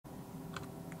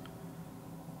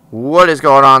What is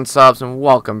going on, subs, and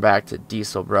welcome back to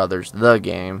Diesel Brothers, the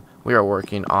game. We are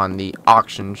working on the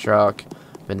auction truck.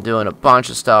 Been doing a bunch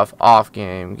of stuff off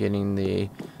game, getting the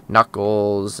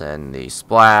knuckles and the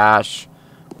splash.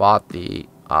 Bought the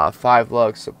 5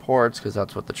 lug supports because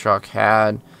that's what the truck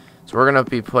had. So we're going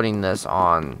to be putting this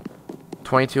on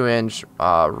 22-inch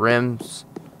rims.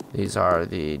 These are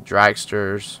the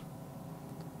dragsters.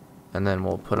 And then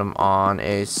we'll put them on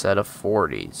a set of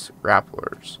 40s,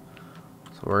 grapplers.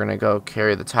 So we're going to go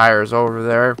carry the tires over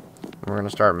there. And we're going to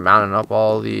start mounting up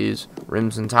all these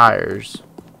rims and tires.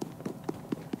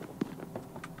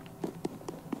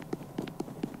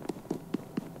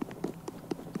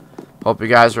 Hope you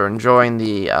guys are enjoying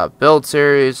the build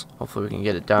series. Hopefully we can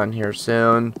get it done here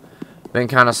soon. Been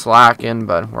kind of slacking,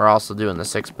 but we're also doing the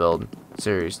 6 build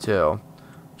series too,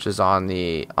 which is on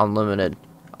the unlimited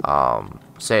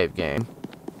save game.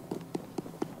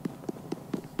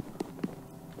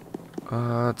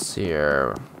 Let's see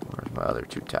here. Where's my other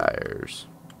 2 tires?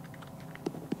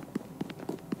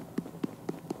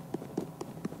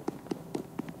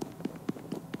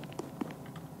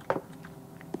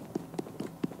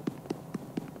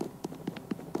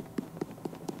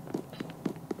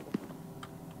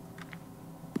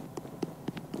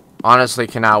 Honestly,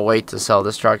 cannot wait to sell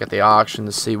this truck at the auction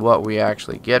to see what we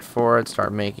actually get for it.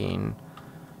 Start making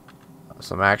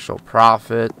some actual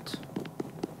profit.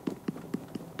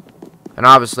 And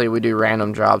obviously we do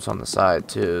random jobs on the side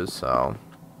too, so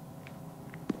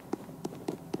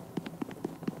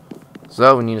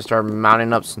we need to start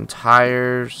mounting up some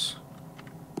tires.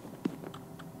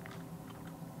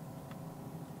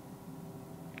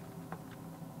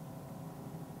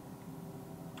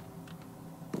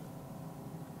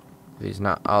 These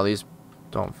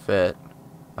don't fit.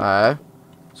 So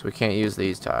we can't use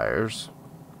these tires.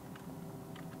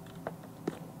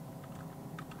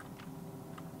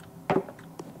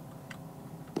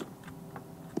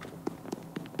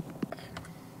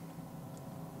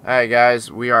 Alright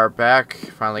guys, we are back.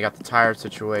 Finally got the tire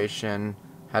situation.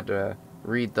 Had to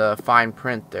read the fine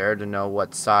print there to know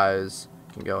what size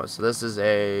can go. So this is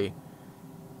a,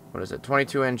 what is it,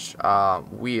 22-inch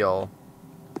wheel.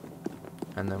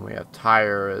 And then we have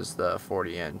tire as the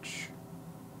 40-inch.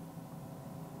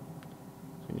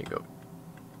 So you go.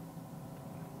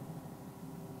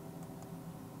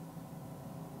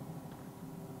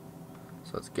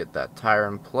 So let's get that tire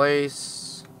in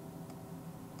place.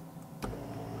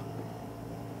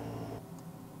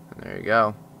 And there you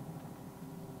go.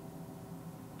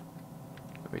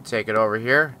 We take it over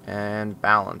here and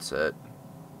balance it.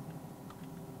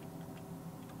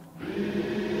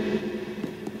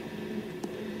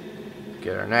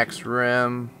 Get our next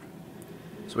rim.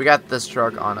 So we got this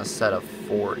truck on a set of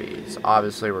 40s.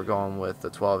 Obviously we're going with the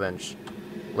 12-inch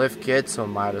lift kit, so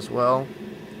might as well.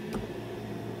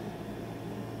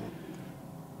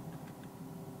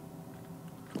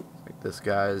 I think this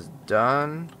guy's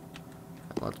done.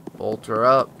 Let's bolt her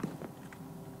up.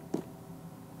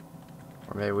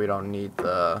 Or maybe we don't need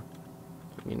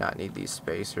we not need these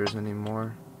spacers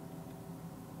anymore.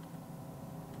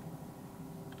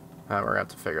 We're going to have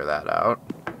to figure that out.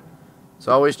 It's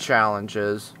always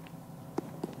challenges.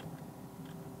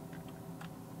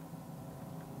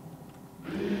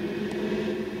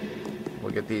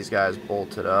 We'll get these guys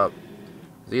bolted up.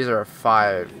 These are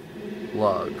 5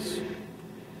 lugs.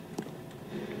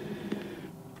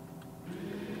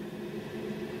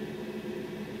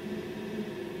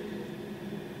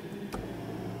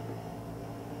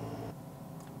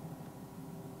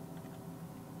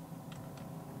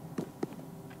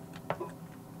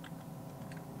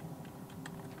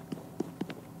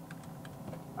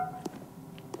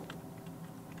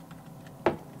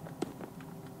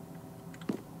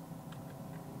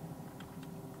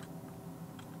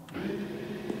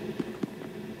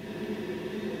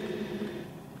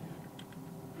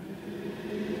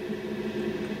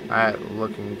 Alright,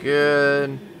 looking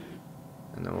good.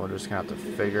 And then we'll just have to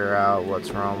figure out what's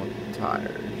wrong with the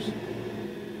tires.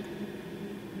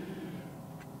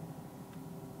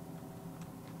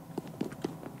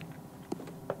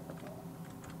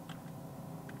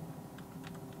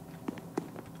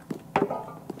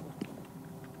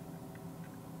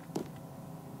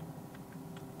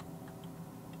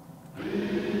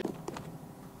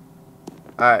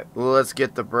 Alright, well, let's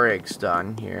get the brakes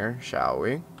done here, shall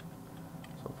we?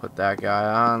 So put that guy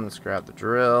on. Let's grab the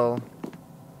drill.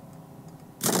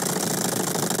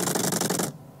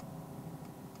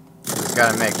 Just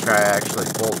gotta make sure I actually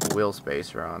bolt the wheel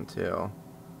spacer on too.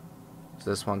 So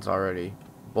this one's already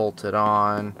bolted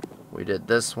on. We did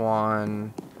this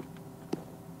one.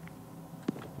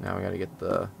 Now we gotta get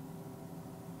the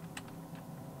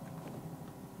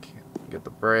Get the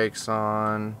brakes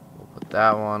on. We'll put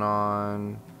that one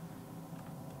on.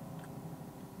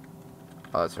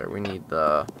 Oh, that's right. We need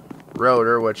the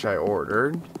rotor, which I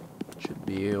ordered. Should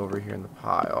be over here in the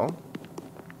pile.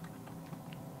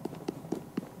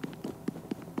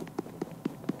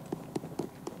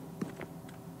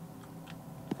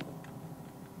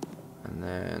 And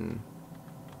then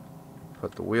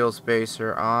put the wheel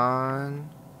spacer on.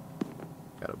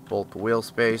 Gotta bolt the wheel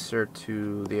spacer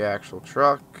to the actual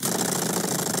truck.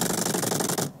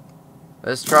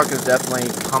 This truck is definitely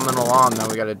coming along. Now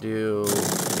we gotta do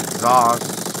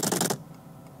exhaust.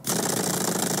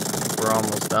 We're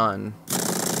almost done.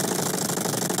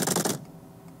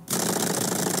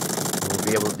 We'll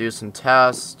be able to do some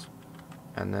tests,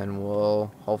 and then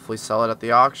we'll hopefully sell it at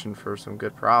the auction for some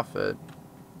good profit.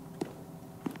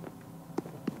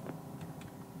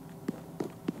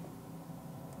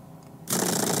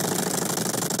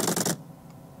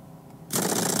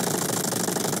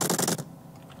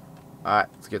 Alright,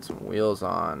 let's get some wheels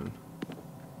on.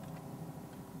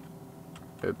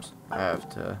 Oops, I have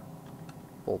to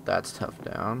bolt that stuff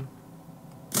down.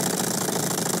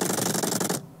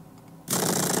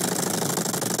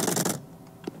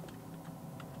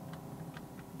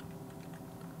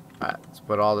 Alright, let's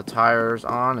put all the tires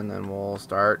on and then we'll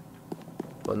start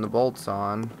putting the bolts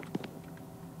on.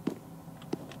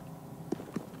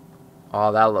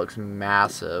 Oh, that looks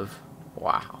massive.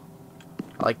 Wow.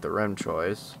 I like the rim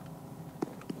choice.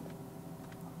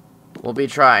 We'll be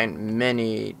trying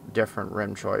many different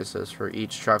rim choices for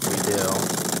each truck we do.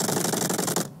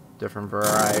 Different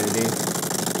variety.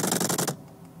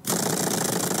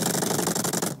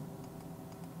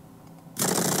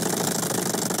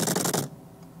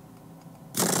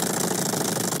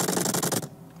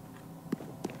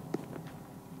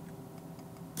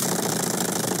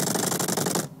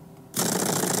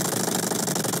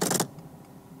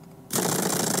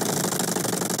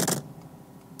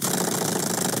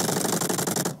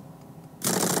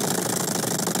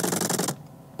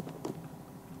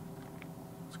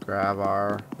 Grab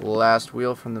our last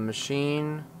wheel from the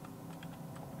machine.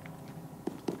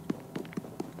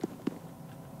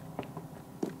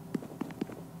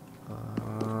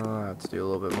 Let's do a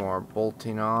little bit more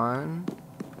bolting on.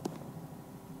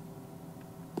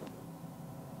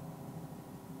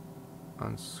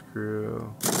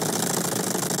 Unscrew.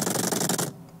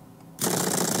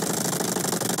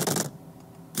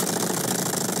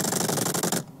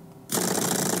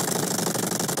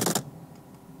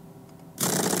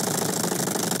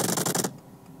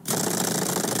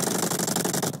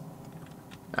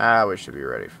 We should be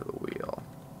ready for the wheel.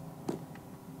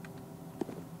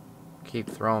 Keep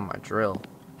throwing my drill.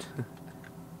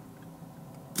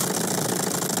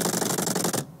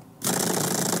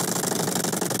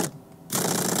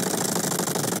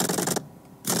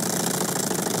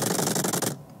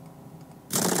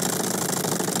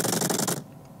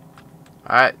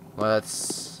 Alright,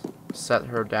 let's set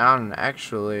her down and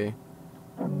actually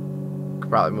could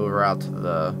probably move her out to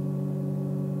the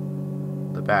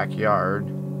backyard.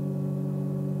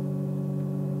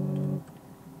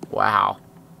 Wow,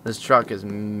 this truck is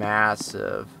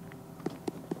massive.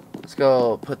 Let's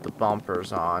go put the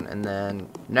bumpers on, and then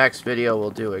next video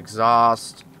we'll do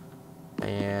exhaust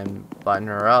and button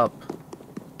her up.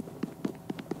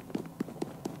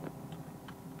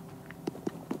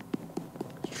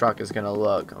 This truck is gonna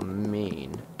look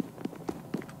mean.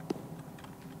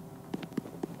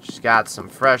 She's got some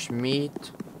fresh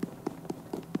meat.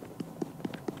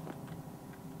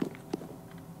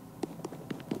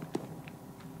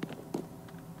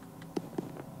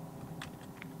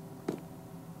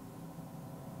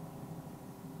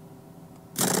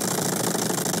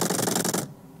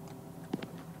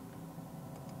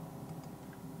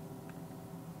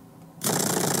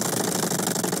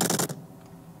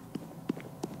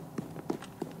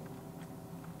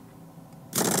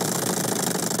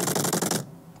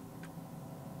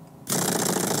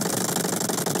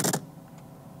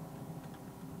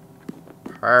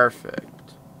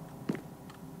 Perfect.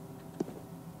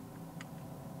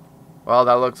 Well,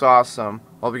 that looks awesome.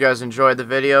 Hope you guys enjoyed the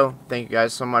video. Thank you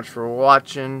guys so much for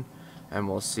watching, and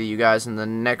we'll see you guys in the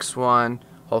next one.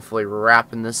 Hopefully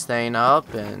wrapping this thing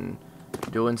up and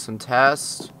doing some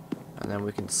tests, and then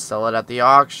we can sell it at the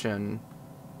auction.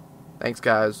 Thanks,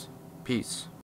 guys. Peace.